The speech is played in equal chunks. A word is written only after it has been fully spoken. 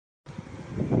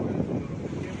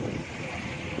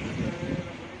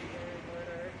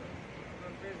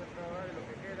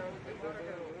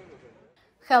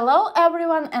Hello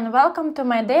everyone and welcome to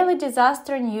my daily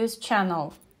disaster news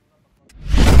channel.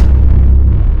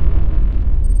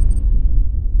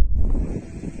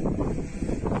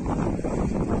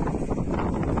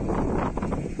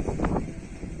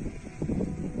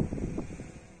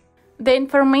 The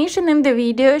information in the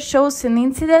video shows an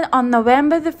incident on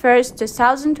November 1st,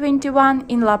 2021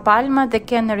 in La Palma, the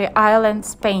Canary Islands,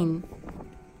 Spain.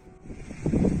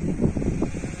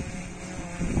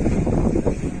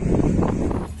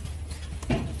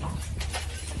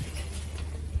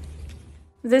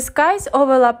 The skies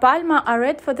over La Palma are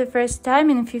red for the first time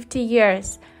in 50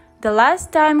 years, the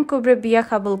last time Cumbre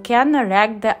Vieja volcano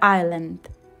wrecked the island.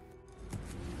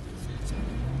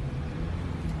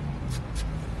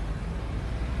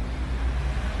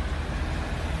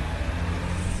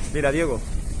 Mira, Diego.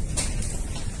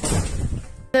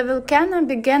 The volcano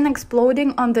began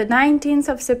exploding on the 19th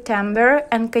of September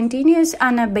and continues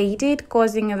unabated,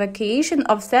 causing evacuation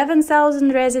of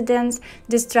 7,000 residents,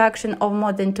 destruction of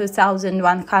more than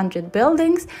 2,100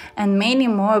 buildings, and many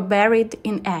more buried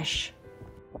in ash.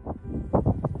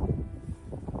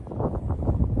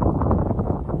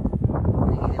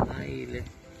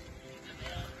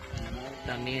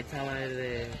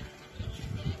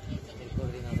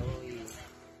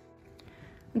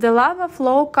 The lava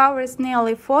flow covers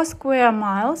nearly 4 square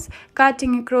miles,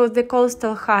 cutting across the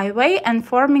coastal highway and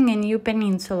forming a new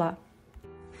peninsula.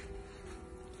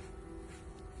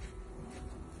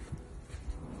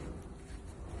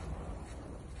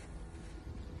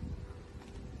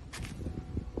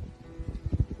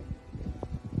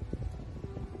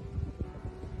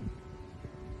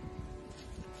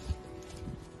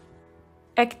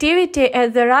 Activity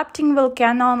at the erupting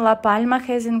volcano on La Palma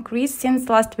has increased since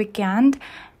last weekend,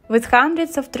 with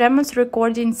hundreds of tremors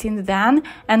recorded since then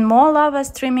and more lava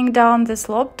streaming down the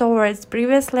slope towards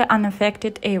previously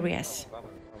unaffected areas.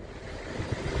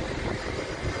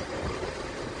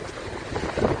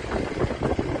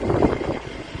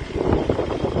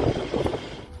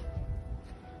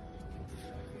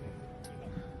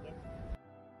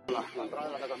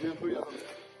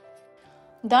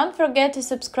 Don't forget to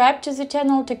subscribe to the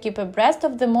channel to keep abreast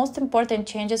of the most important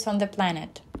changes on the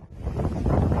planet.